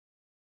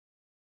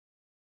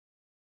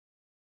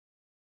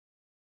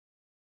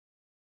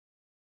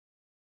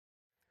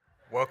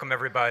Welcome,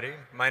 everybody.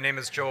 My name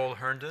is Joel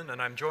Herndon,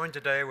 and I'm joined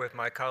today with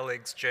my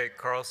colleagues Jake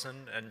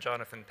Carlson and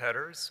Jonathan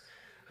Petters.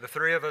 The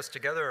three of us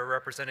together are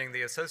representing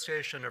the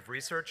Association of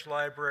Research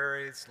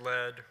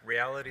Libraries-led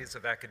Realities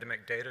of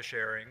Academic Data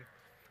Sharing,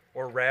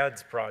 or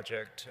RADS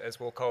project, as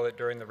we'll call it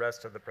during the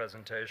rest of the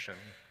presentation.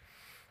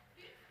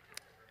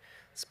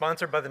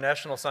 Sponsored by the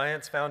National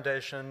Science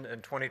Foundation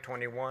in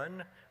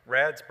 2021,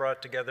 RADS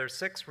brought together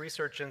 6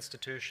 research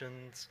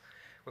institutions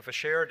with a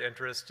shared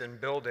interest in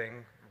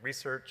building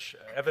research,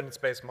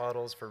 evidence-based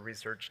models for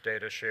research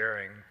data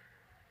sharing.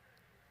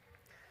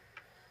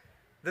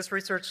 This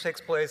research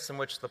takes place in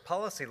which the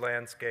policy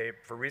landscape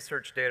for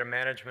research data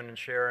management and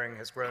sharing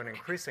has grown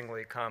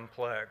increasingly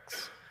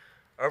complex.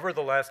 Over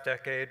the last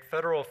decade,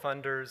 federal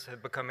funders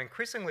have become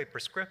increasingly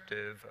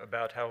prescriptive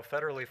about how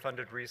federally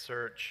funded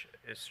research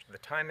is, the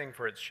timing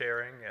for its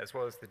sharing, as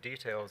well as the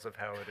details of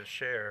how it is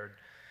shared.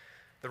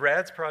 The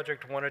RADS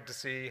project wanted to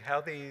see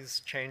how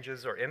these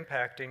changes are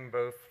impacting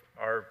both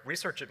our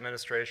research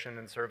administration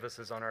and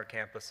services on our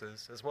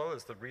campuses, as well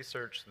as the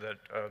research that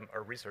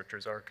our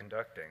researchers are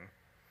conducting.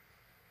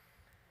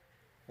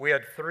 We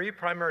had 3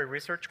 primary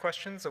research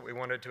questions that we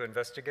wanted to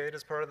investigate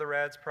as part of the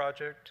RADS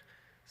project.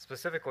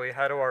 Specifically,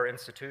 how do our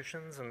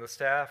institutions and the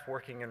staff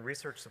working in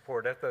research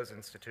support at those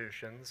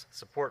institutions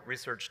support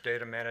research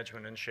data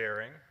management and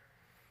sharing?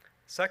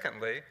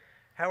 Secondly,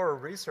 how are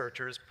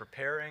researchers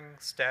preparing,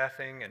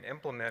 staffing, and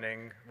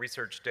implementing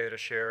research data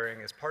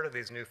sharing as part of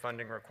these new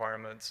funding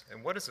requirements?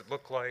 And what does it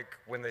look like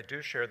when they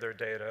do share their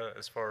data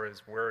as far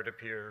as where it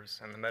appears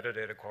and the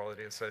metadata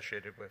quality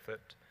associated with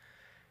it?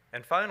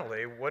 And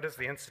finally, what is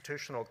the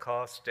institutional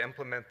cost to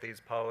implement these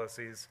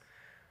policies,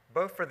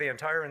 both for the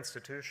entire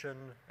institution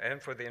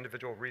and for the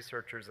individual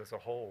researchers as a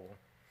whole?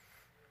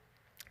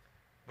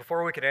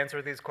 Before we could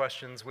answer these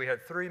questions, we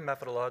had 3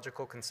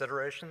 methodological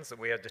considerations that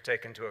we had to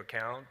take into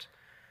account.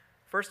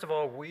 First of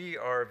all, we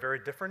are very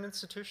different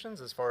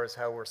institutions as far as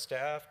how we're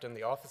staffed and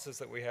the offices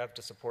that we have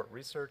to support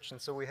research,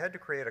 and so we had to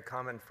create a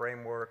common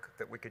framework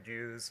that we could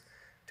use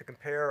to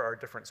compare our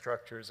different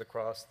structures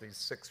across these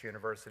 6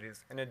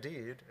 universities, and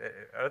indeed,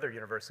 other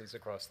universities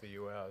across the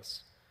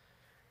US.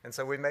 And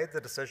so we made the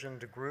decision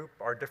to group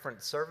our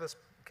different service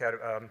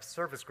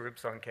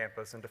groups on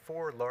campus into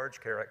 4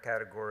 large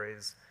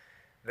categories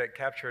that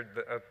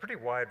captured a pretty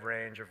wide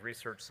range of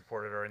research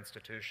support at our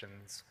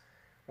institutions.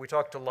 We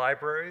talked to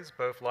libraries,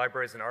 both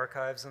libraries and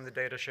archives in the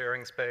data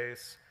sharing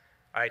space,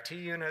 IT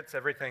units,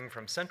 everything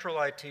from central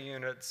IT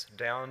units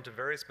down to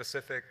very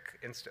specific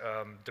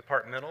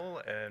departmental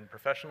and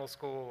professional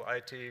school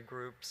IT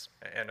groups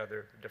and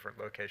other different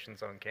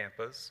locations on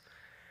campus.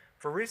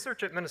 For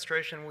research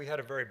administration, we had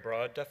a very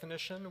broad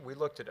definition. We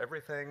looked at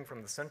everything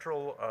from the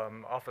Central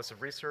Office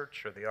of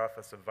Research or the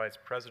Office of Vice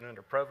President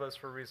or Provost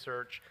for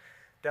Research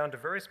down to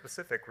very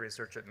specific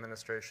research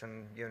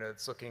administration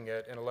units looking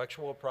at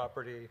intellectual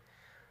property,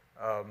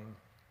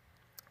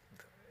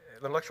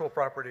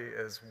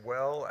 as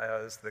well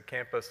as the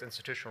campus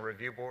institutional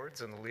review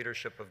boards and the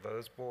leadership of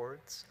those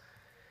boards.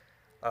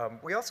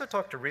 We also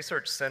talked to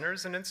research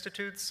centers and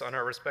institutes on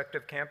our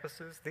respective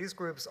campuses. These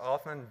groups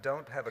often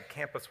don't have a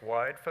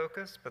campus-wide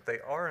focus, but they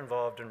are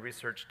involved in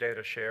research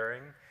data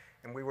sharing,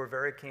 and we were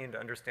very keen to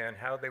understand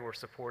how they were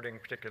supporting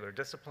particular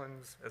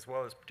disciplines as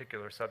well as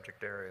particular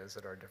subject areas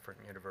at our different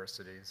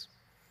universities.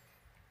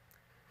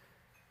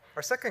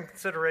 Our second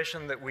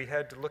consideration that we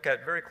had to look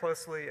at very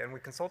closely, and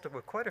we consulted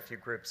with quite a few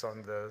groups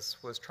on this,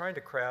 was trying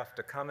to craft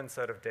a common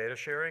set of data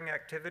sharing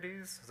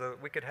activities so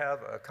that we could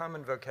have a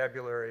common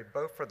vocabulary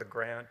both for the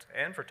grant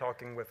and for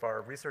talking with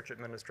our research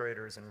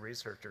administrators and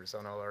researchers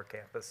on all our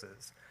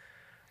campuses.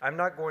 I'm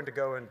not going to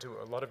go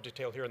into a lot of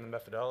detail here in the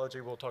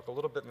methodology. We'll talk a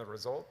little bit in the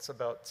results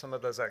about some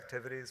of those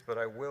activities, but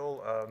I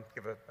will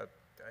give an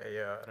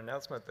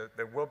announcement that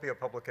there will be a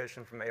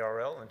publication from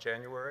ARL in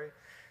January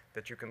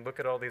that you can look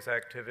at all these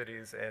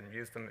activities and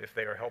use them if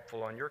they are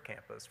helpful on your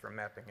campus for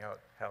mapping out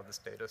how this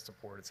data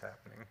support is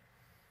happening.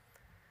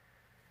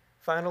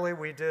 Finally,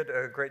 we did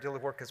a great deal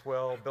of work as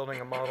well building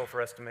a model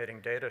for estimating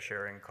data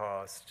sharing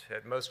cost.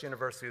 At most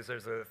universities,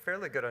 there's a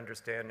fairly good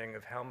understanding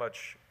of how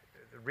much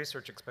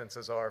research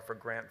expenses are for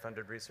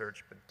grant-funded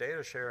research, but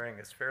data sharing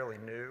is fairly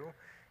new,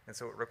 and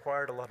so it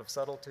required a lot of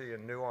subtlety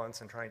and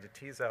nuance in trying to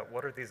tease out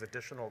what are these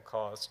additional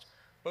costs,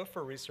 both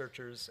for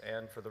researchers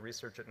and for the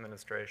research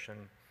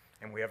administration.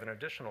 And we have an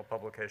additional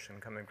publication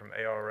coming from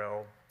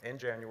ARL in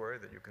January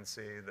that you can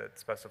see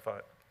that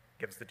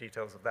gives the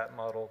details of that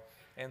model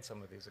and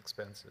some of these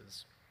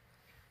expenses.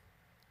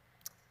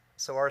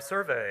 So our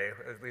survey,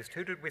 at least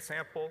who did we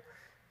sample?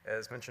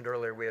 As mentioned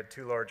earlier, we had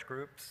 2 large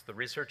groups, the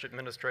research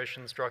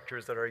administration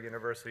structures at our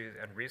university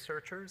and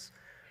researchers.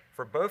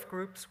 For both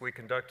groups, we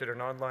conducted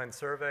an online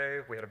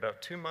survey. We had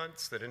about 2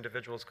 months that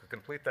individuals could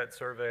complete that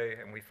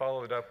survey, and we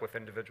followed up with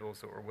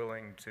individuals that were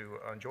willing to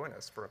join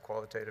us for a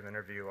qualitative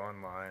interview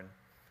online.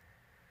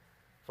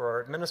 For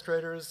our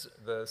administrators,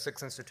 the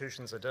 6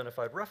 institutions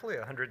identified roughly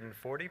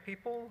 140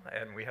 people,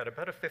 and we had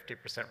about a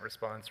 50%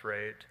 response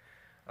rate.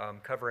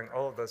 covering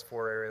all of those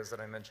 4 areas that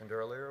I mentioned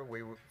earlier.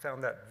 We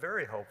found that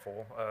very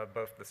helpful,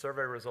 both the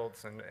survey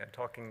results and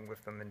talking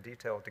with them in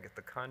detail to get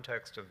the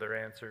context of their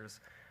answers,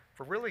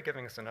 for really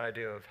giving us an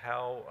idea of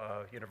how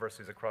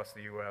universities across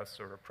the US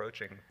are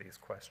approaching these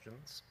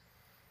questions.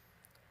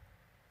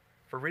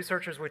 For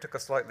researchers, we took a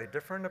slightly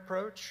different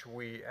approach.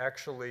 We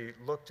actually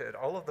looked at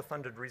all of the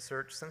funded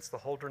research since the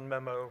Holdren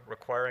memo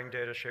requiring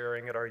data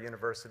sharing at our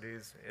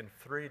universities in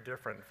 3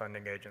 different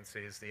funding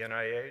agencies, the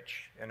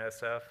NIH,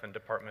 NSF, and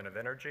Department of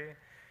Energy.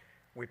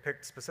 We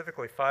picked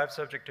specifically 5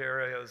 subject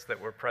areas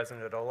that were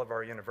present at all of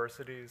our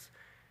universities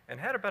and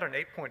had about an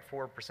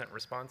 8.4%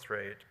 response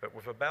rate, but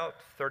with about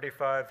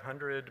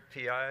 3,500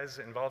 PIs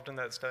involved in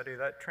that study,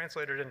 that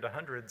translated into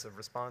hundreds of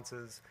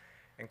responses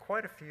and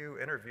quite a few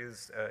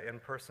interviews in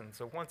person.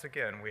 So once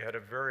again, we had a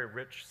very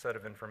rich set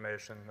of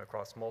information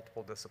across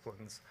multiple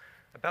disciplines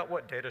about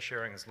what data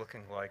sharing is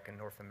looking like in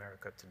North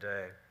America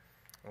today.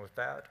 And with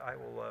that, I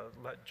will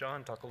let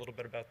John talk a little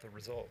bit about the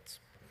results.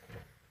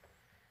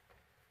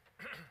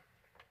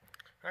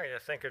 All right,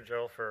 yes, thank you,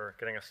 Joel, for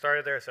getting us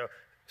started there. So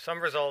some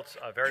results,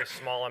 a very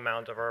small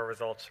amount of our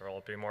results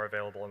will be more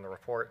available in the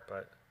report,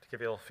 but to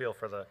give you a little feel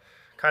for the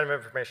kind of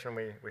information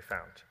we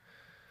found.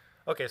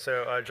 Okay,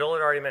 so Joel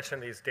had already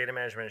mentioned these data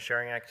management and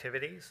sharing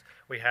activities.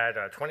 We had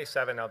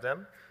 27 of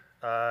them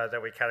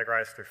that we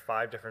categorized through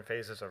 5 different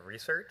phases of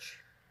research.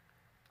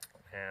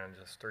 And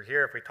just through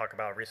here, if we talk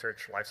about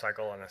research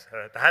lifecycle, and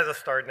it has a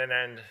start and an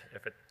end,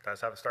 if it does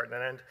have a start and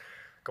an end,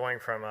 going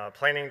from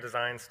planning,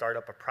 design,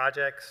 startup of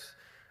projects,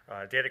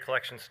 data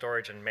collection,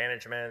 storage, and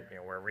management,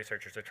 where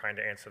researchers are trying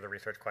to answer the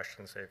research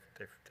questions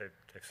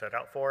they've set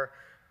out for,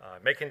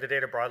 making the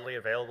data broadly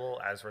available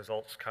as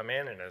results come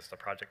in and as the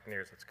project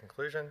nears its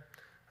conclusion,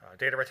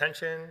 data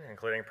retention,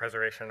 including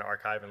preservation,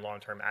 archive, and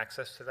long-term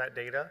access to that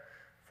data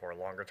for a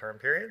longer-term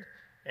period,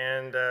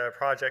 and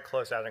project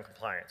closeout and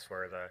compliance,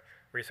 where the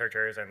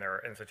researchers and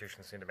their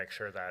institutions need to make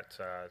sure that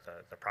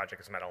the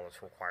project has met all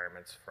its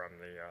requirements from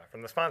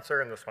the sponsor,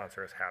 and the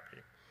sponsor is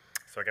happy.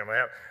 So again,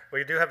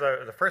 we do have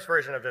the first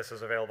version of this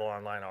is available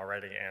online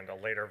already, and a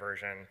later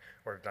version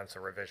where we've done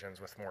some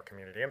revisions with more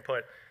community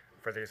input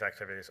for these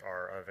activities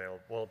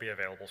will be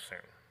available soon.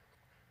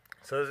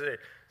 So this is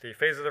the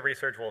phase of the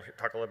research we'll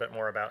talk a little bit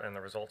more about in the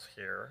results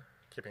here,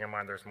 keeping in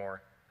mind there's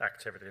more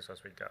activities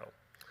as we go.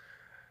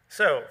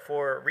 So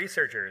for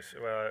researchers,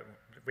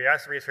 we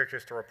asked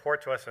researchers to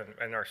report to us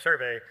in our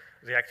survey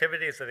the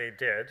activities that they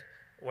did,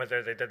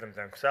 whether they did them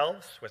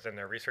themselves, within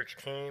their research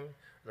team,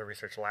 the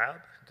research lab.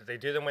 Did they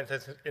do them with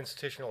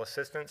institutional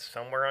assistance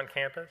somewhere on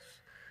campus?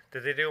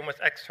 Did they do them with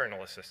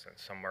external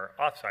assistance somewhere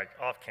off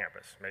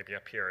campus, maybe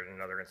up here at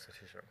another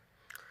institution?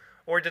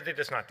 Or did they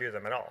just not do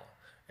them at all?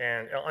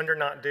 And under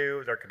not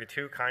do, there could be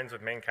 2 kinds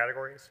of main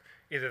categories.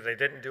 Either they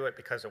didn't do it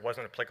because it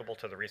wasn't applicable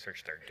to the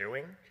research they're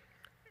doing,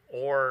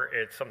 or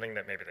it's something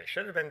that maybe they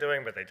should have been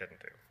doing, but they didn't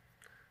do.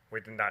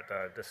 We did not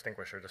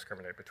distinguish or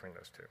discriminate between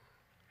those 2.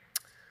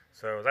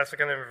 So that's the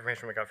kind of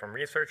information we got from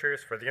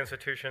researchers. For the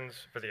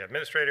institutions, for the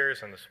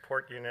administrators and the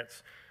support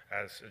units,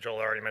 as Joel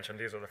already mentioned,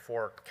 these are the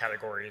 4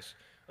 categories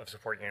of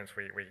support units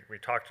we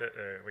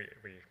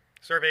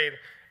surveyed,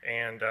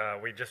 and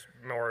we just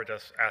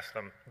asked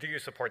them, do you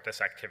support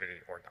this activity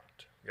or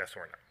not? Yes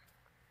or no.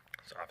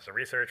 So Office of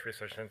Research,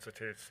 research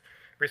institutes,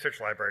 research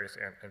libraries,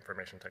 and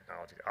information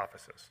technology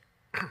offices.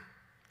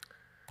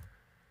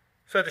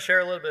 So to share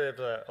a little bit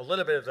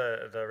of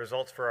the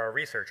results for our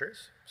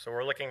researchers. So what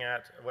we're looking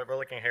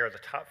here are the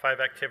top 5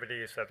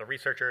 activities that the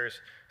researchers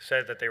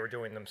said that they were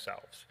doing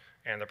themselves,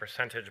 and the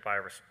percentage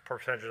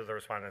of the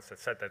respondents that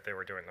said that they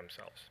were doing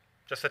themselves.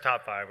 Just the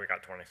top 5, we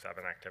got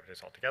 27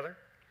 activities altogether.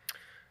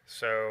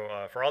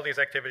 So for all these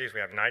activities, we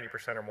have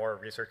 90% or more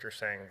researchers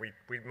saying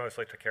we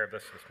mostly took care of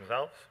this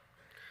themselves.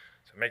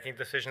 So making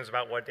decisions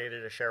about what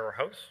data to share or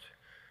host,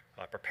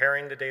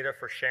 preparing the data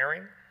for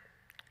sharing,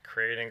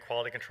 creating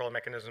quality control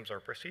mechanisms or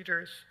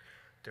procedures,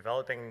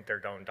 developing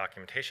their own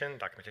documentation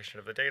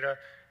of the data,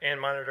 and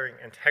monitoring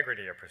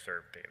integrity of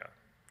preserved data.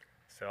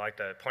 So I'd like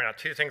to point out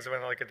 2 things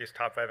when I look at these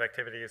top 5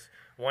 activities.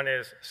 One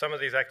is some of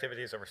these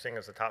activities that we're seeing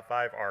as the top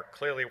 5 are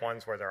clearly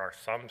ones where there are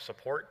some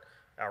support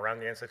around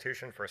the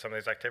institution for some of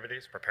these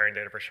activities. Preparing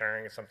data for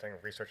sharing is something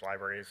research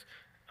libraries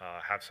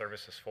have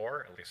services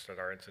for, at least at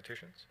our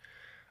institutions.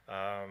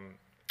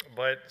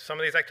 But some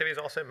of these activities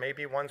also may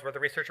be ones where the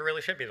researcher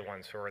really should be the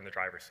ones who are in the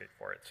driver's seat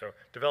for it. So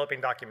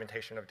developing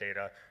documentation of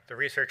data, the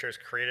researchers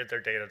created their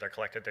data, they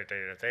collected their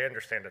data, they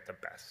understand it the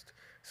best.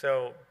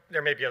 So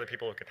there may be other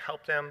people who can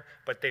help them,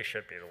 but they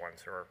should be the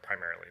ones who are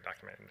primarily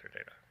documenting their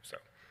data. So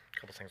a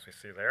couple things we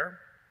see there.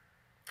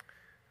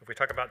 If we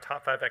talk about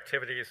top 5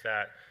 activities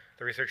that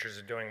the researchers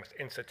are doing with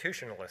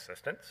institutional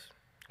assistance,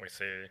 we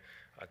see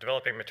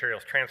developing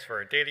materials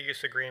transfer data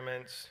use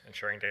agreements,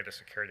 ensuring data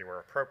security where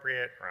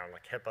appropriate, around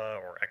like HIPAA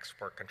or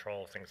export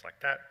control, things like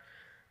that.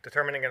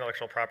 Determining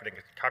intellectual property and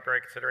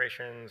copyright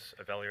considerations,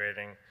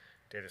 evaluating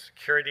data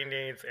security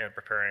needs, and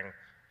preparing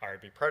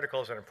IRB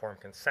protocols and informed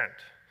consent.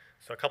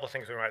 So a couple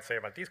things we might say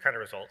about these kind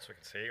of results we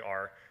can see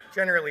are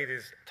generally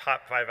these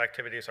top 5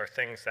 activities are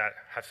things that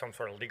have some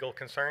sort of legal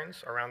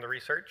concerns around the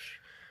research.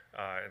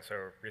 And so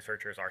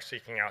researchers are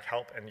seeking out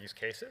help in these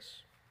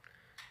cases.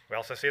 We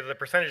also see that the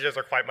percentages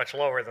are quite much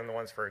lower than the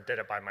ones for did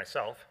it by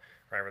myself,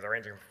 right, where they're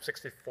ranging from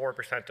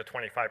 64% to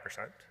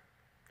 25%.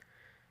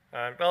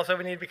 But also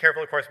we need to be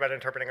careful, of course, about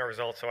interpreting our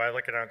results. So I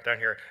look at down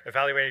here,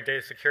 evaluating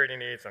data security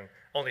needs, and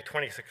only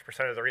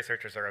 26% of the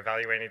researchers are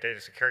evaluating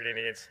data security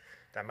needs.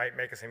 That might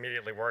make us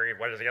immediately worried.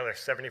 What are the other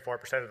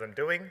 74% of them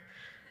doing?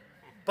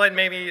 But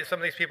maybe some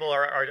of these people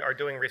are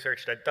doing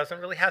research that doesn't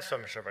really have so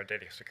much of a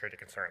data security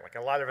concern. Like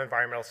a lot of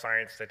environmental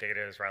science, the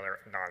data is rather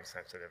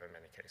non-sensitive in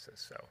many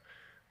cases. So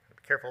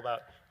be careful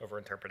about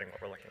over-interpreting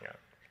what we're looking at.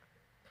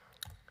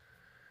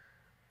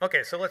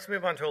 Okay, so let's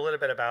move on to a little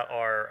bit about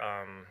our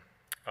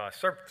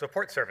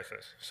support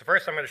services. So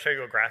first I'm going to show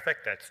you a graphic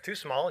that's too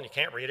small and you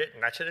can't read it,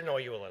 and that should annoy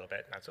you a little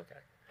bit, and that's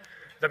okay.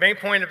 The main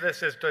point of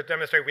this is to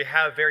demonstrate we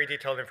have very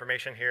detailed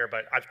information here,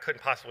 but I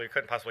couldn't possibly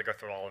go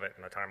through all of it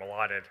in the time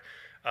allotted.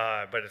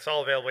 But it's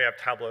all available. We have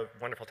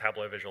wonderful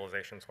Tableau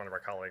visualizations one of our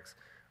colleagues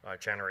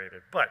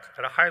generated. But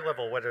at a high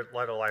level, what do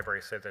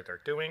libraries say that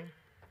they're doing?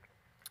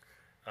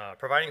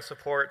 Providing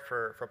support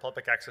for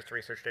public access to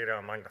research data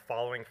among the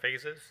following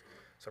phases.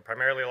 So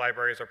primarily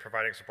libraries are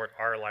providing support,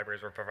 our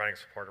libraries are providing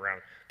support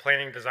around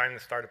planning, design,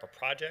 and startup of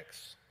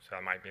projects. So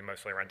that might be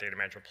mostly around data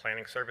management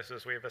planning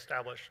services we have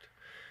established.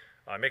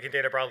 Making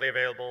data broadly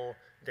available,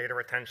 data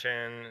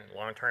retention,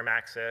 long-term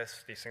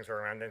access. These things are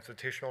around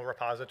institutional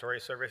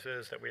repository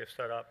services that we have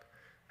set up,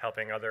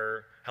 helping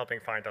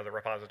find other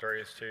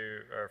repositories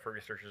for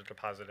researchers to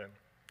deposit in.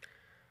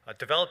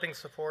 Developing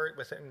support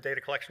within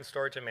data collection,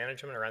 storage, and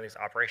management around these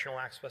operational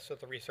aspects of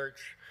the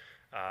research.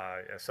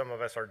 Some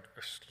of us are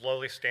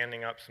slowly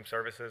standing up some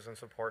services and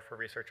support for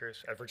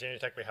researchers. At Virginia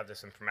Tech, we have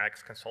this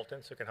informatics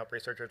consultants who can help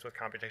researchers with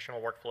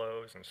computational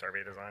workflows and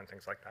survey design,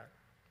 things like that.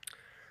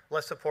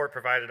 Less support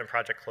provided in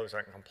project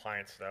closeout and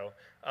compliance, though,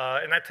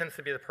 and that tends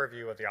to be the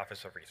purview of the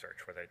Office of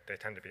Research, where they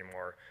tend to be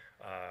more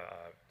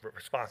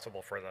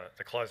responsible for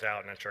the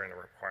closeout and ensuring the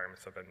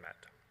requirements have been met.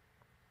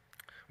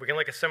 We can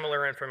look at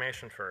similar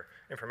information for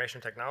information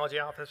technology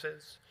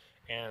offices,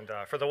 and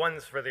for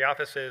the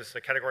offices,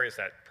 the categories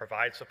that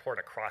provide support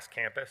across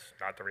campus,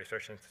 not the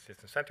research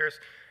institutes and centers,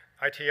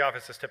 IT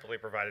offices typically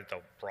provided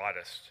the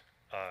broadest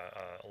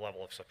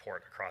level of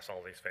support across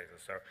all these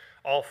phases. So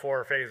all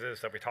 4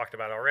 phases that we talked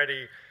about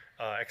already,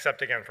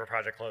 except again for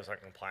project closeout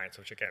and compliance,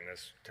 which again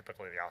is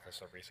typically the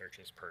Office of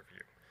Research's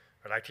purview.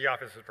 But IT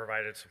office has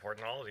provided support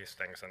in all of these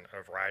things and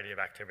a variety of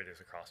activities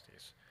across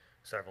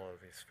several of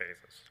these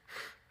phases.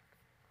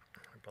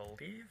 I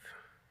believe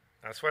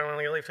that's what I'm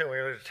going to leave to. We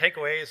have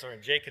takeaways, or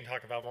Jake can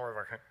talk about more of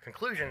our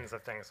conclusions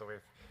of things that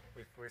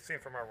we've seen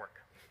from our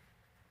work.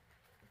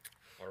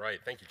 All right,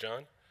 thank you,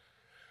 John.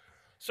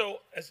 So,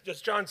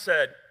 as John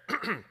said,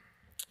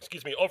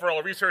 excuse me,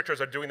 overall researchers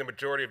are doing the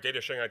majority of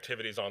data sharing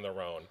activities on their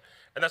own.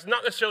 And that's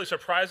not necessarily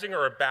surprising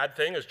or a bad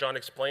thing, as John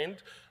explained.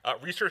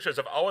 Researchers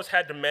have always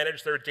had to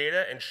manage their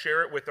data and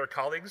share it with their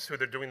colleagues who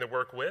they're doing the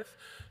work with.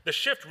 The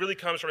shift really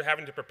comes from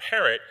having to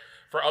prepare it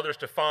for others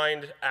to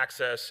find,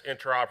 access,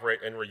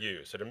 interoperate, and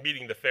reuse, so to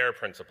meeting the FAIR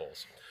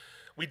principles.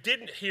 We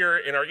did hear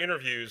in our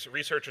interviews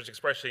researchers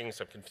expressing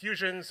some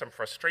confusion, some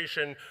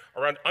frustration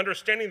around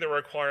understanding the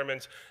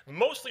requirements,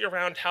 mostly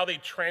around how they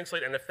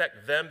translate and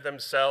affect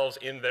themselves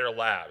in their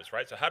labs,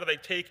 right? So how do they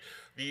take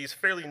these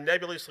fairly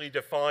nebulously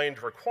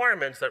defined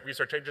requirements that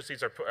research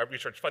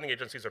funding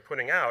agencies are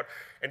putting out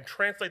and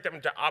translate them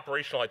into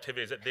operational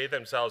activities that they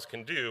themselves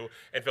can do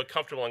and feel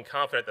comfortable and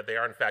confident that they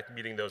are in fact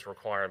meeting those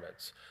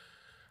requirements.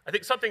 I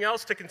think something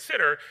else to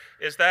consider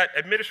is that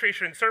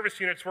administration and service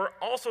units were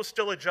also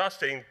still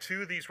adjusting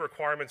to these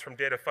requirements from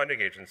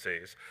funding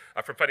agencies.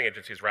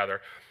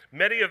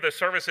 Many of the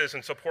services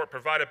and support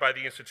provided by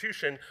the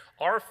institution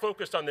are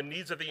focused on the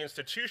needs of the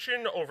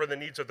institution over the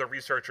needs of the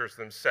researchers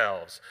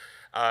themselves.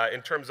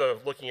 In terms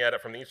of looking at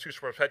it from the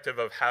institutional perspective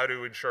of how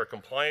to ensure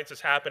compliance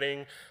is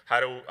happening, how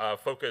to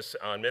focus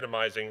on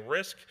minimizing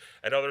risk,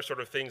 and other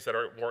sort of things that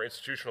are more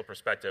institutional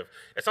perspective.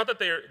 It's not that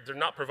they're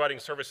not providing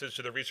services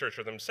to the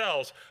researcher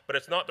themselves, but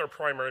it's not their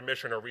primary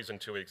mission or reason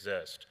to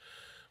exist.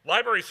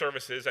 Library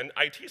services and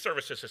IT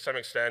services to some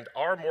extent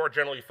are more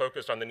generally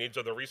focused on the needs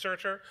of the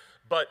researcher,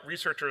 but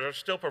researchers are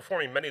still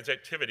performing many of these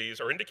activities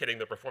or indicating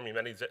they're performing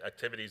many of these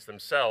activities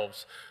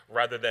themselves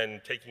rather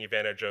than taking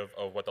advantage of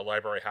what the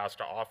library has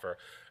to offer.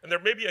 And there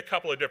may be a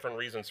couple of different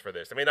reasons for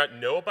this. They may not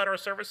know about our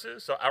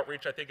services, so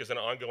outreach I think is an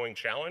ongoing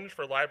challenge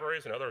for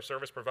libraries and other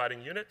service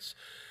providing units.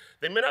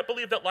 They may not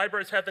believe that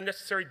libraries have the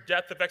necessary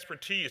depth of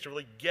expertise to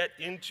really get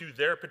into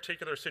their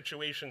particular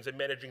situations in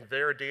managing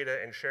their data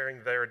and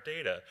sharing their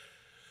data.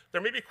 There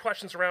may be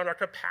questions around our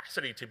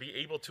capacity to be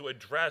able to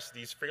address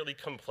these fairly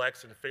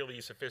complex and fairly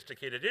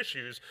sophisticated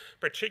issues,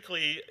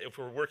 particularly if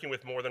we're working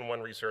with more than one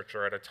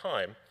researcher at a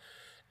time.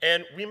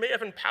 And we may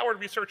have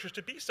empowered researchers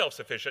to be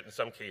self-sufficient in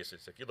some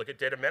cases. If you look at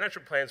data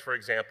management plans, for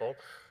example,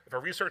 if a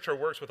researcher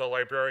works with a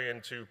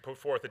librarian to put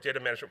forth a data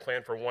management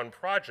plan for one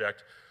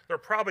project, they're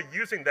probably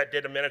using that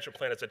data management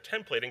plan as a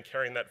template and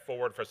carrying that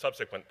forward for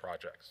subsequent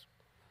projects.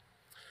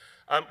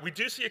 We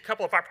do see a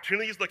couple of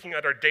opportunities looking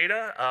at our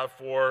data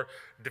for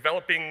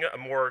developing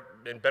more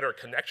and better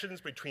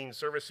connections between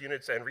service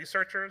units and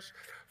researchers.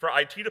 For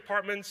IT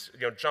departments,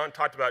 John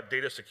talked about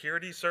data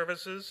security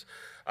services.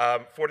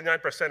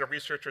 49% of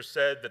researchers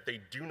said that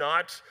they do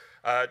not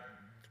have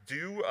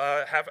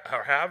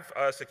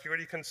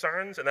security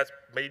concerns, and that's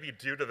maybe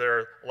due to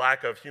their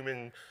lack of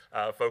human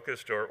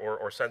focused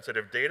or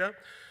sensitive data.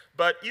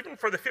 But even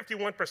for the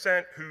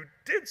 51% who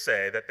did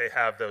say that they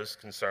have those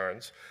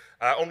concerns,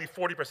 only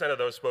 40% of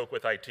those spoke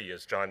with IT,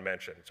 as John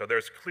mentioned. So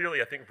there's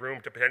clearly, I think,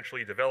 room to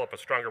potentially develop a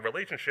stronger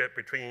relationship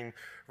between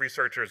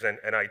researchers and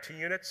IT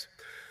units.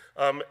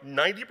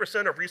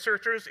 90% of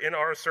researchers in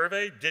our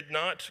survey did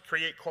not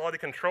create quality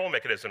control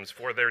mechanisms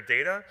for their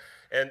data.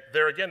 And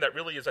there again, that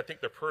really is, I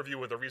think, the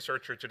purview of the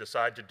researcher to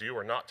decide to do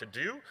or not to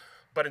do.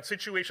 But in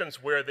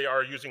situations where they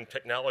are using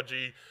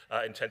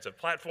technology-intensive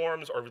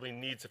platforms or really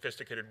need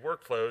sophisticated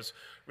workflows,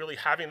 really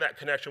having that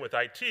connection with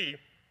IT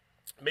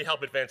may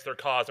help advance their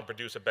cause and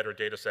produce a better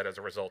data set as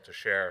a result to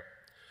share.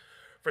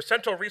 For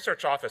central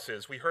research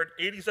offices, we heard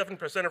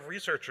 87% of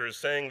researchers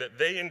saying that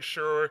they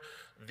ensure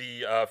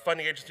the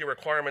funding agency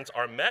requirements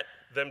are met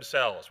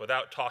themselves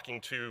without talking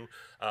to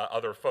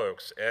other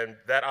folks. And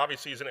that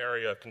obviously is an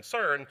area of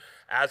concern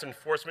as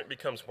enforcement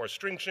becomes more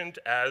stringent,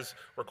 as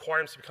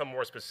requirements become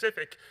more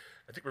specific.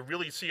 I think we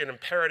really see an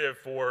imperative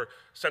for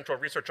central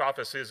research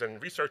offices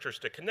and researchers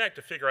to connect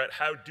to figure out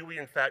how do we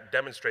in fact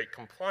demonstrate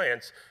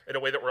compliance in a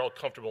way that we're all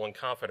comfortable and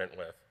confident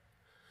with.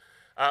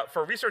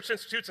 For research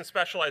institutes and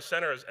specialized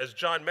centers, as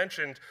John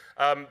mentioned,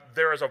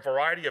 there is a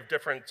variety of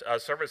different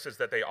services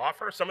that they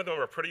offer. Some of them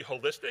are pretty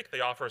holistic.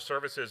 They offer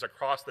services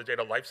across the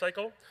data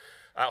lifecycle.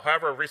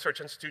 However, research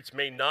institutes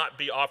may not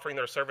be offering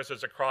their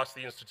services across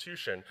the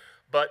institution,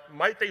 but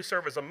might they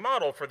serve as a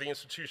model for the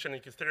institution in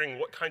considering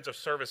what kinds of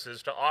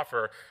services to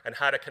offer and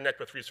how to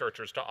connect with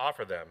researchers to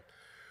offer them.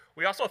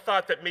 We also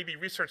thought that maybe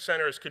research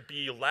centers could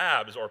be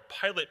labs or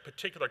pilot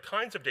particular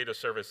kinds of data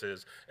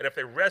services, and if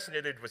they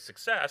resonated with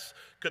success,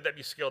 could that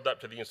be scaled up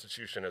to the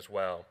institution as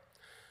well?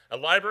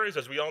 And libraries,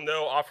 as we all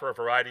know, offer a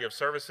variety of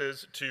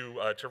services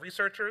to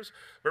researchers,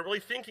 but really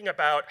thinking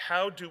about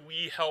how do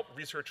we help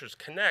researchers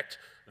connect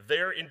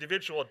their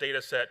individual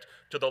data set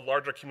to the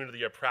larger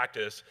community of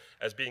practice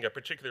as being a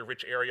particularly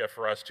rich area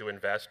for us to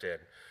invest in.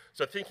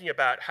 So thinking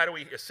about how do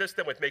we assist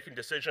them with making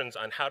decisions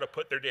on how to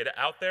put their data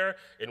out there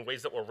in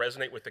ways that will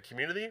resonate with the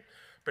community,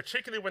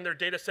 particularly when their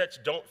data sets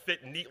don't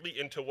fit neatly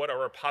into what a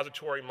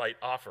repository might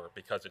offer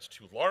because it's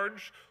too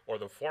large or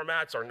the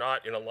formats are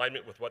not in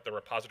alignment with what the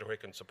repository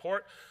can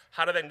support.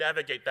 How do they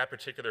navigate that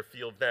particular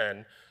field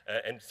then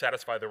and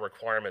satisfy the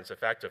requirements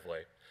effectively?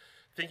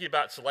 Thinking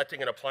about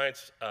selecting and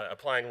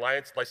applying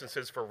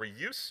licenses for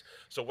reuse.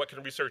 So what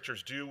can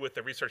researchers do with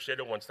the research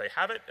data once they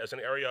have it as an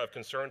area of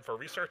concern for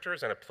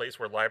researchers and a place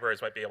where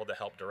libraries might be able to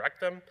help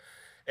direct them.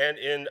 And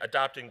in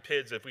adopting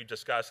PIDs, as we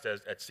discussed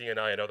at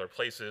CNI and other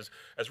places,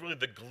 as really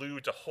the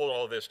glue to hold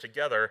all of this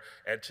together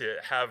and to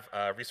have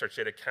research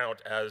data count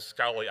as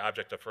scholarly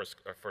object of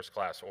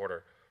first-class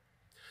order.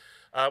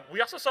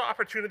 We also saw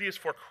opportunities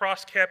for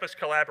cross-campus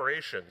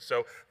collaboration.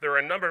 So there are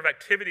a number of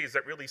activities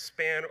that really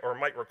span or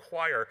might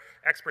require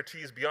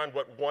expertise beyond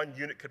what one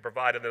unit could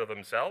provide in and of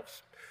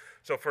themselves.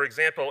 So for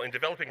example, in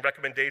developing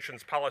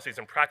recommendations, policies,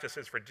 and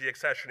practices for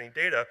deaccessioning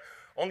data,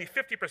 only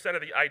 50%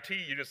 of the IT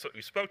units that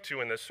we spoke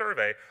to in this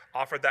survey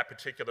offered that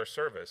particular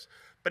service.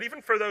 But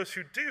even for those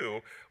who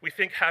do, we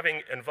think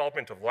having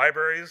involvement of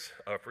libraries,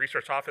 of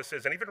research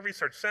offices, and even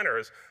research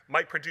centers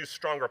might produce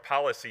stronger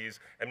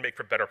policies and make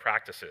for better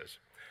practices.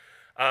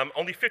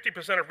 Only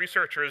 50% of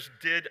researchers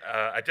did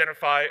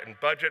identify and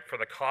budget for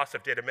the cost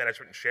of data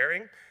management and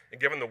sharing. And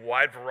given the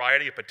wide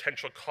variety of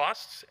potential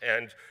costs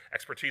and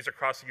expertise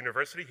across the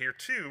university, here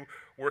too,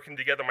 working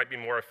together might be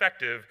more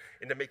effective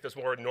and to make this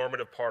more a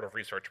normative part of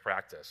research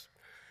practice.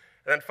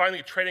 And then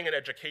finally, training and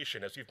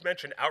education. As you've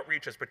mentioned,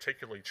 outreach is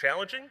particularly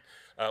challenging.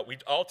 We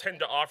all tend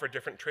to offer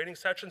different training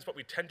sessions, but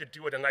we tend to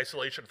do it in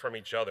isolation from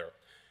each other.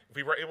 If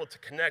we were able to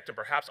connect and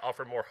perhaps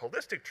offer more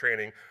holistic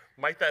training,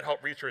 might that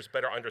help researchers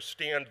better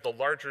understand the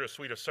larger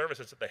suite of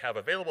services that they have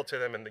available to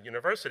them in the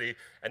university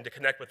and to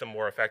connect with them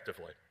more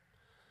effectively?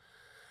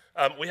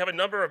 We have a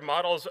number of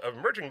models,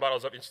 emerging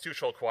models of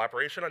institutional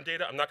cooperation on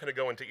data. I'm not going to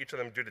go into each of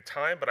them due to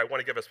time, but I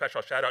want to give a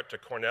special shout out to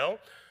Cornell.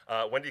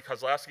 Wendy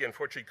Kozlowski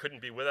unfortunately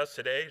couldn't be with us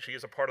today. She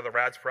is a part of the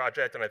RADS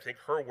project, and I think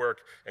her work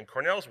and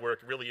Cornell's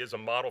work really is a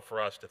model for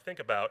us to think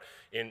about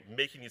in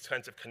making these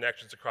kinds of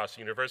connections across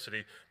the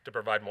university to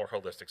provide more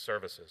holistic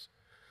services.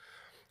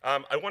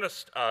 I want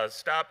to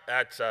stop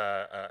at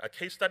a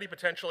case study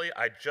potentially.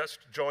 I just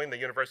joined the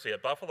University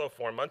at Buffalo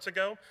 4 months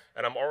ago,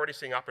 and I'm already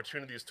seeing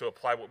opportunities to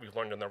apply what we've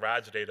learned in the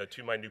RADS data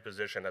to my new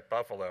position at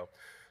Buffalo.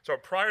 So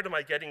prior to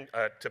my getting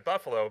to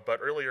Buffalo, but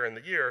earlier in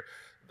the year,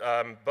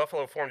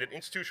 Buffalo formed an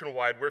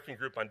institutional-wide working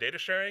group on data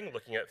sharing,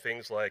 looking at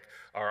things like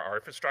our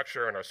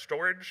infrastructure and our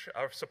storage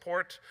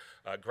support,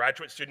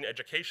 graduate student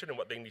education and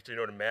what they need to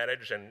know to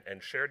manage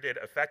and share data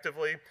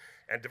effectively,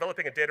 and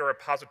developing a data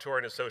repository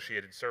and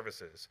associated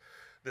services.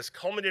 This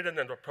culminated in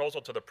a proposal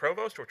to the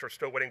provost, which we're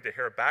still waiting to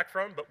hear back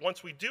from. But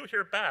once we do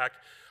hear back,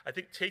 I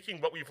think taking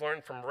what we've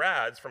learned from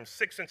RADS, from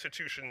 6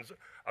 institutions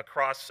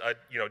across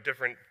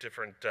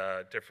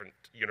different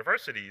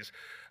universities,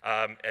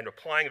 and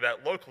applying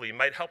that locally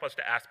might help us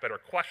to ask better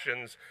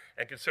questions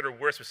and consider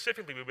where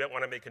specifically we might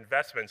want to make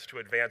investments to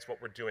advance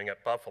what we're doing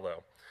at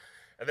Buffalo.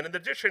 And then in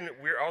addition,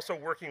 we're also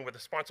working with the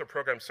Sponsor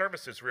Program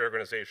Services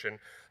reorganization.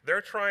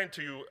 They're trying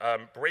to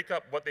break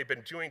up what they've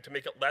been doing to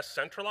make it less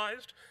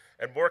centralized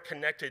and more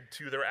connected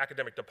to their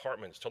academic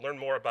departments, to learn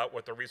more about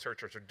what the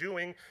researchers are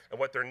doing and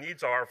what their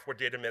needs are for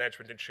data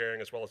management and sharing,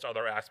 as well as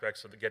other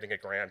aspects of getting a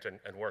grant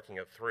and working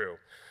it through.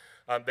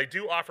 They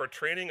do offer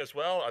training as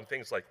well on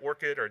things like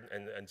ORCID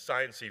and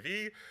Science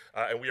CV,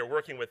 and we are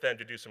working with them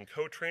to do some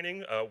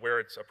co-training where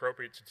it's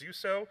appropriate to do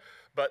so.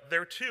 But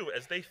there too,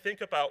 as they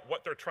think about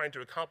what they're trying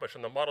to accomplish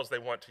and the models they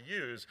want to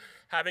use,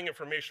 having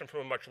information from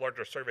a much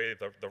larger survey,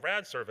 the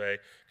RADS survey,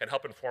 can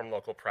help inform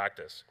local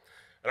practice.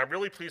 And I'm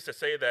really pleased to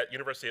say that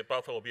University at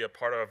Buffalo will be a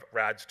part of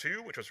RADS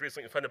 2, which was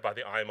recently funded by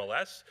the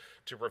IMLS,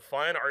 to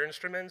refine our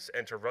instruments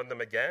and to run them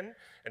again,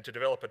 and to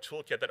develop a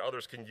toolkit that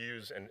others can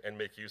use and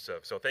make use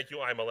of. So thank you,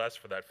 IMLS,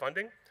 for that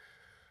funding.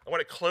 I want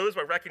to close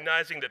by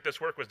recognizing that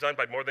this work was done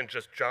by more than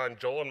just John,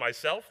 Joel, and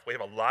myself. We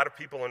have a lot of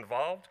people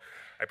involved.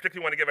 I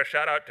particularly want to give a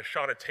shout out to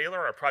Shauna Taylor,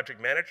 our project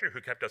manager, who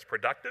kept us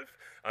productive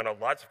on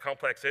lots of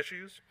complex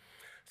issues.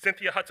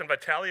 Cynthia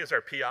Hudson-Vitale is our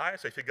PI,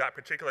 so if you've got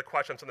particular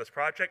questions on this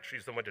project,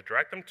 she's the one to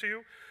direct them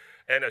to.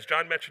 And as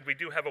John mentioned, we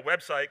do have a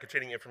website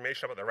containing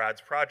information about the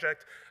RADS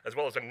project, as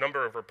well as a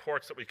number of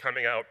reports that will be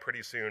coming out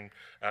pretty soon,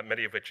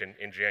 many of which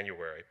in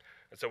January.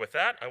 And so with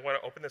that, I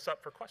want to open this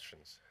up for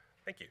questions.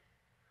 Thank you.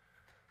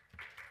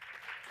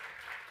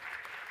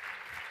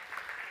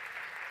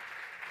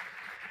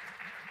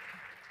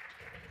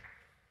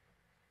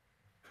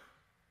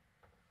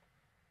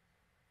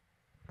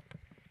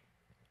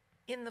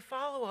 In the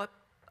follow-up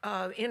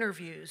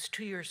interviews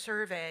to your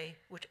survey,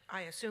 which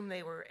I assume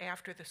they were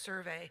after the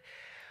survey,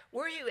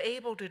 were you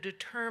able to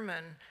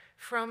determine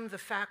from the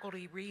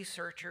faculty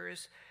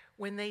researchers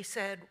when they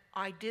said,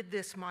 I did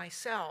this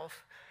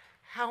myself,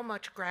 how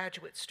much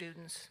graduate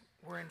students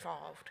were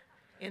involved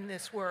in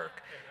this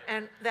work?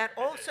 And that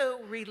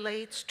also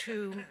relates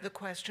to the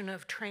question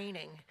of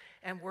training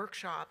and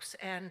workshops,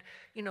 and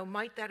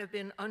might that have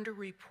been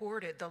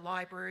underreported, the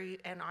library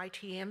and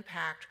IT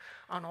impact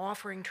on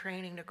offering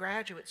training to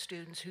graduate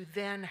students who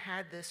then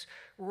had this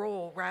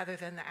role rather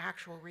than the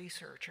actual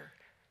researcher?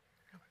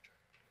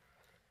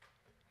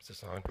 Is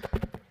this on?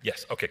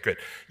 Yes, okay, good.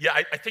 Yeah,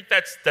 I think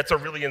that's a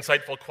really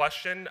insightful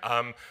question.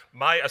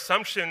 My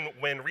assumption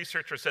when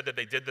researchers said that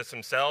they did this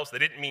themselves, they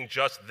didn't mean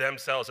just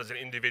themselves as an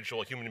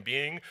individual human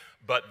being,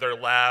 but their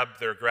lab,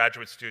 their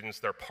graduate students,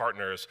 their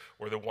partners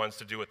were the ones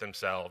to do it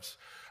themselves.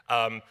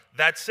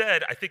 That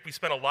said, I think we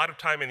spent a lot of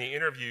time in the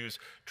interviews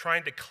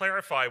trying to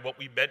clarify what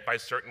we meant by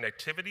certain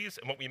activities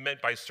and what we meant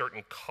by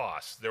certain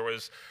costs. There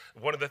was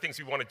one of the things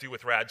we want to do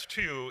with RADS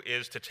 2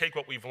 is to take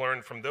what we've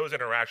learned from those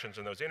interactions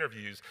and those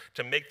interviews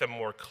to make them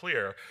more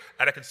clear.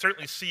 And I can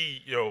certainly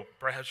see,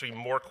 perhaps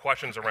more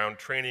questions around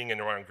training and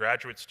around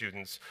graduate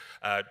students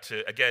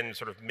to, again,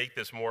 sort of make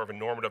this more of a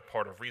normative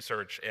part of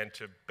research and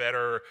to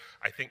better,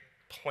 I think,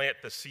 plant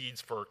the seeds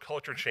for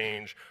culture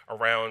change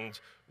around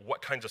what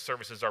kinds of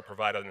services are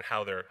provided and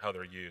how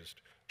they're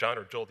used. John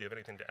or Joel, do you have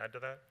anything to add to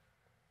that?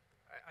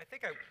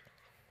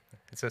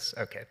 Is this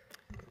okay?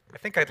 I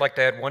think I'd like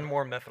to add one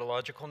more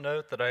methodological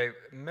note that I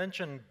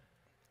mentioned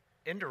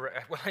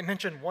I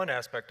mentioned one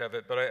aspect of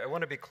it, but I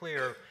want to be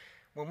clear.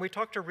 When we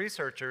talk to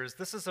researchers,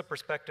 this is a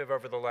perspective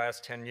over the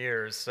last 10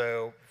 years,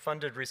 so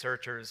funded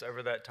researchers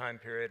over that time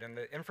period, and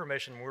the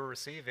information we're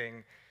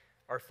receiving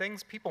are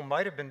things people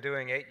might have been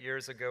doing 8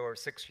 years ago or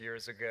 6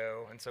 years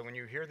ago. And so when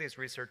you hear these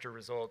researcher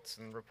results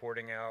and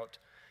reporting out,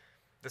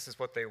 this is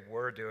what they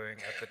were doing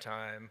at the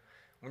time.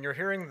 When you're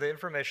hearing the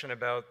information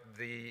about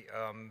the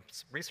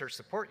research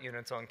support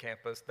units on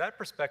campus, that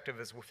perspective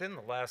is within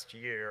the last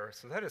year.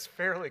 So that is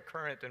fairly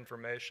current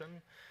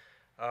information.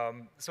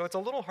 So it's a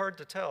little hard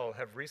to tell.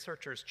 Have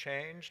researchers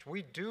changed?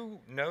 We do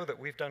know that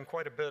we've done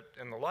quite a bit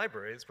in the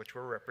libraries, which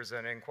we're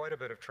representing, quite a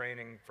bit of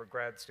training for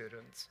grad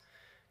students.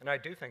 And I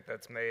do think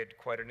that's made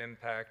quite an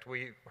impact.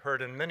 We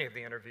heard in many of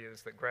the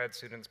interviews that grad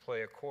students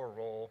play a core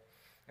role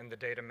in the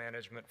data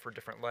management for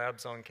different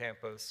labs on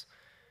campus.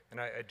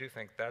 And I do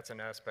think that's an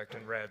aspect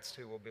in RADS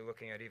 2 we'll be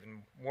looking at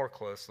even more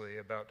closely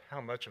about how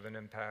much of an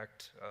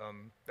impact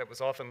that was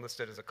often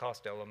listed as a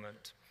cost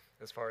element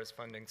as far as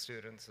funding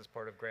students as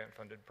part of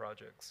grant-funded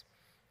projects.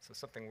 So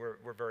something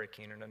we're very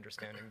keen in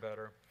understanding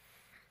better.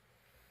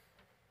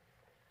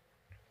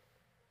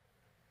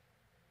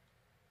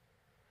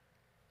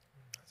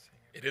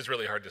 It is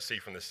really hard to see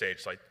from the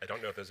stage, so I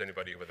don't know if there's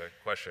anybody with a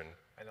question.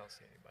 I don't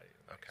see anybody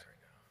in the Okay.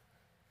 right now.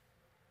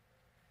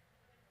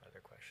 Other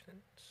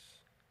questions?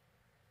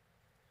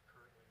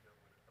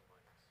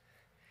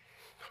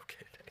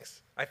 Okay,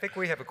 thanks. I think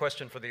we have a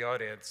question for the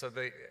audience. So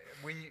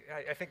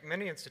I think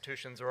many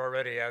institutions are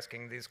already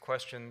asking these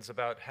questions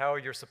about how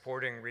you're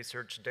supporting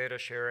research data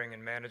sharing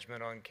and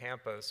management on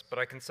campus. But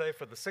I can say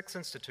for the 6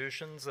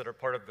 institutions that are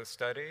part of the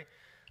study,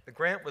 the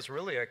grant was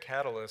really a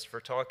catalyst for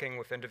talking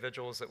with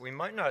individuals that we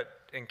might not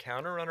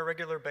encounter on a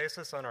regular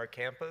basis on our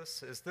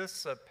campus. Is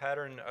this a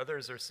pattern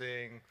others are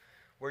seeing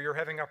where you're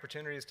having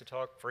opportunities to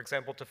talk, for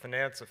example, to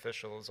finance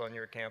officials on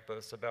your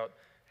campus about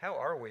how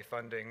are we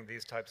funding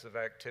these types of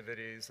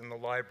activities in the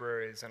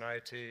libraries and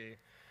IT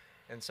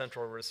and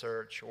central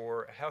research,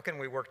 or how can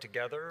we work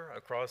together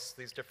across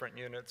these different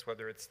units,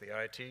 whether it's the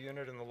IT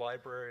unit in the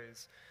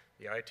libraries,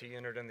 the IT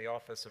unit in the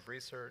Office of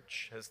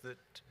Research? Has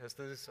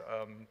these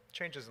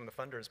changes in the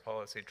funders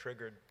policy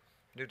triggered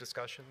new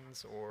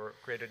discussions or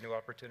created new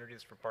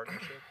opportunities for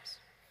partnerships?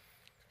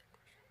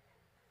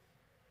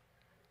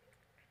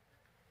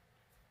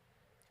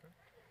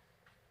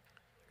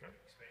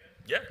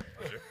 Yeah.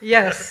 Sure.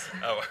 Yes.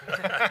 Oh.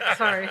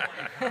 Sorry.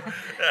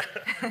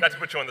 Not to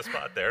put you on the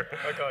spot there.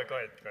 Oh, go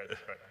ahead.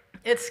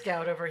 It's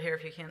Scout over here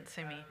if you can't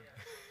see me.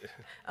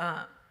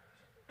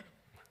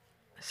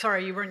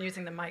 Sorry, you weren't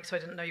using the mic, so I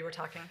didn't know you were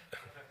talking.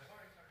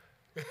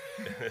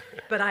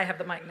 But I have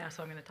the mic now,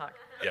 so I'm going to talk.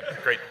 Yeah,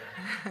 great.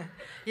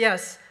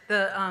 Yes,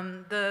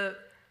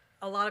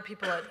 a lot of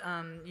people at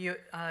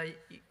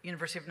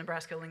University of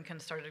Nebraska-Lincoln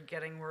started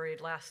getting worried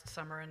last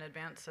summer in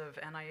advance of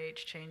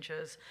NIH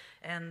changes,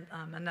 and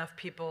enough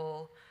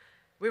people,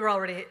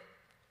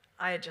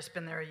 I had just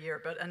been there a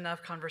year, but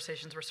enough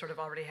conversations were sort of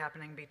already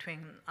happening between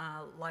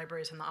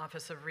libraries and the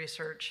Office of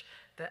Research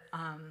that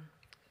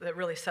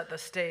really set the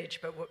stage,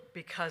 but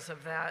because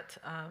of that,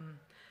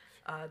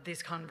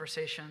 these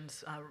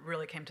conversations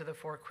really came to the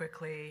fore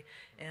quickly,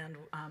 and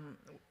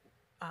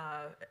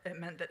it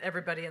meant that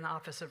everybody in the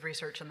Office of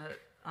Research and the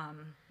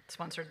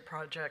sponsored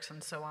projects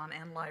and so on,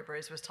 and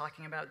libraries was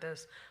talking about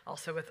this,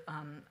 also with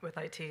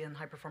IT and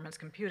high-performance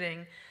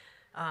computing.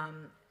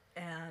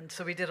 And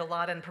so we did a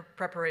lot in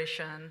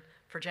preparation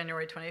for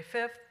January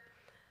 25th.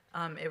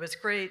 It was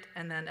great,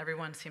 and then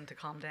everyone seemed to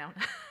calm down.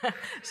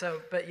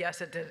 But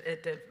yes, it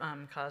did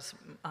cause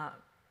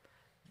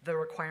the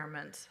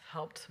requirements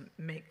helped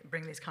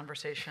bring these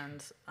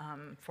conversations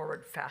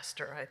forward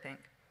faster, I think.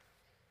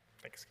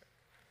 Thanks.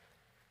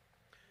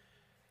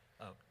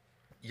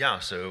 Yeah,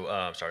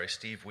 so,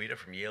 Steve Weida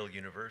from Yale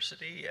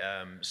University.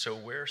 So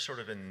we're sort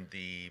of in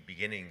the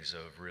beginnings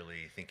of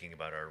really thinking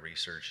about our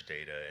research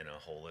data in a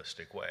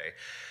holistic way.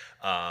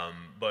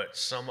 But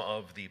some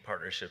of the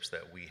partnerships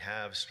that we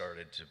have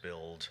started to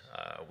build,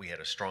 we had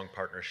a strong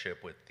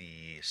partnership with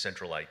the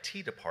Central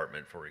IT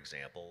Department, for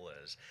example,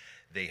 as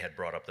they had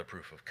brought up the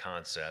proof of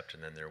concept,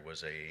 and then there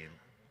was a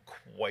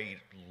quite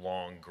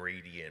long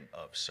gradient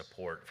of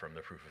support from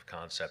the proof of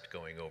concept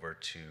going over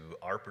to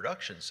our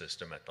production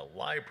system at the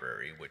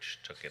library, which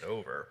took it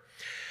over.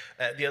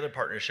 The other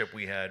partnership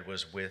we had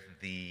was with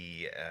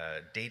the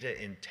Data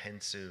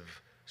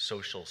Intensive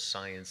Social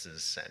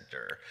Sciences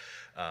Center.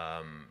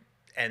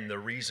 And the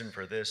reason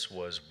for this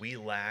was we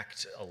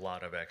lacked a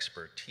lot of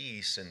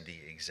expertise in the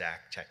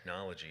exact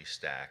technology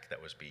stack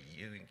that was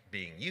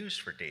being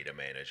used for data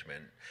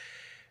management.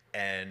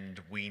 And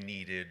we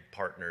needed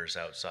partners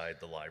outside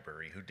the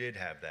library who did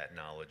have that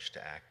knowledge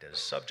to act as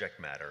subject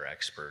matter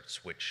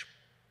experts, which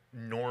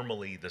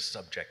normally the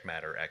subject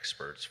matter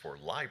experts for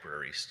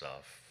library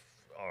stuff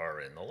are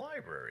in the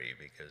library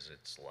because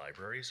it's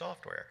library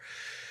software.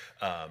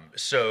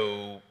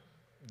 So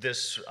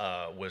this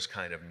was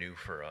kind of new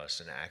for us,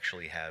 and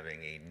actually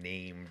having a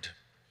named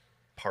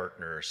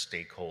partner,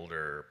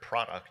 stakeholder,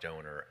 product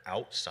owner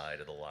outside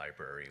of the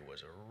library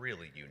was a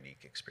really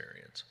unique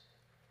experience.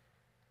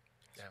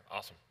 Yeah,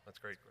 awesome. That's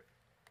great.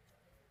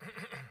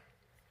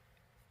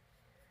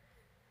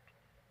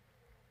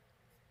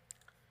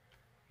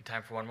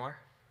 Time for one more?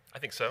 I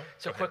think so.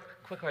 So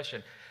quick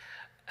question.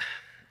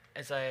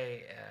 As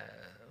I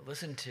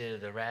listen to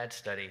the RADS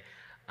study,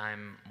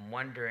 I'm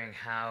wondering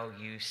how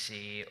you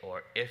see,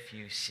 or if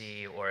you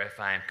see, or if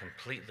I'm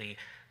completely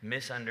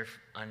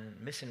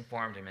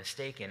misinformed and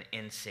mistaken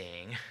in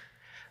seeing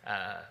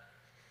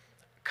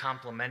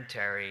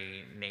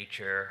complementary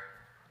nature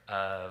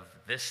of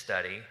this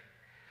study,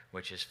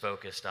 which is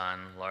focused on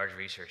large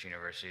research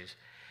universities,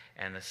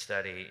 and the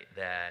study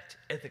that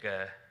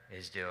Ithaca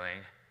is doing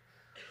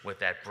with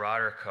that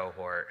broader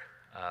cohort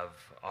of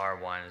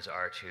R1s,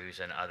 R2s,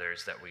 and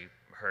others that we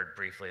heard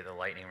briefly the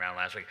lightning round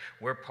last week.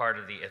 We're part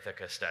of the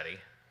Ithaca study.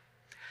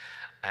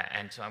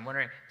 And so I'm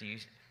wondering, do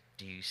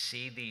you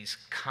see these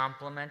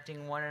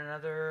complementing one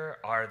another?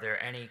 Are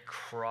there any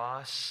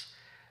cross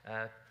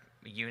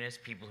units,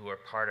 people who are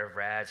part of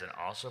RADS and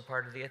also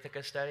part of the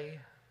Ithaca study?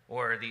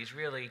 Or are these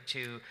really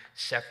two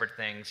separate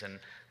things, and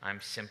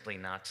I'm simply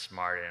not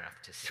smart enough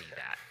to see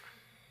that?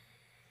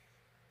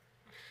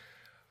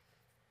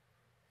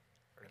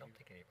 I don't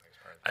think anybody's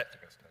part of the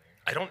Ithaca study.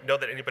 I don't know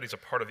that anybody's a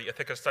part of the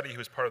Ithaca study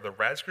who's part of the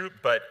RADS group,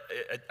 but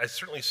I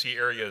certainly see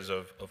areas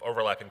of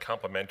overlap and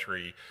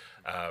complementary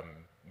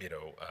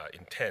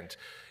intent.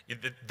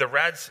 The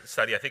RADS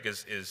study, I think,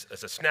 is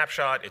a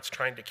snapshot. It's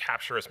trying to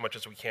capture as much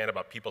as we can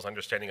about people's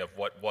understanding of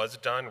what was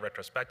done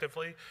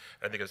retrospectively.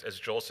 I think, as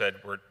Joel said,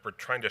 we're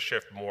trying to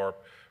shift more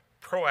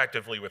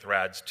proactively with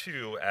RADS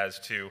 2 as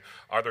to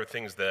are there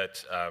things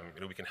that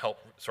we can help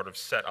sort of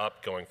set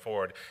up going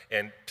forward.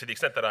 And to the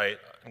extent that I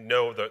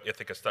know the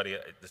Ithaca study,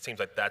 it seems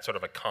like that's sort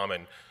of a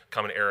common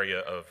area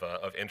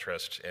of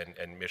interest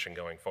and mission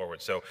going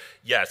forward. So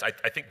yes,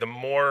 I think the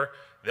more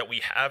that we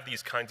have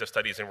these kinds of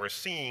studies and we're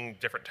seeing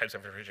different types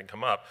of information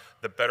come up,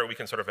 the better we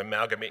can sort of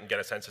amalgamate and get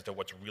a sense as to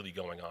what's really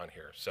going on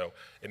here. So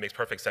it makes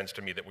perfect sense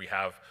to me that we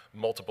have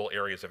multiple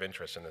areas of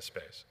interest in this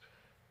space.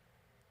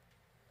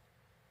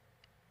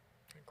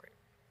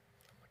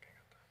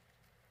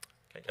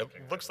 Okay,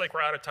 it looks like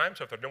we're out of time,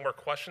 so if there are no more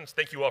questions,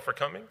 thank you all for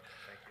coming.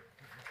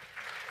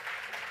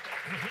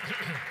 Thank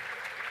you.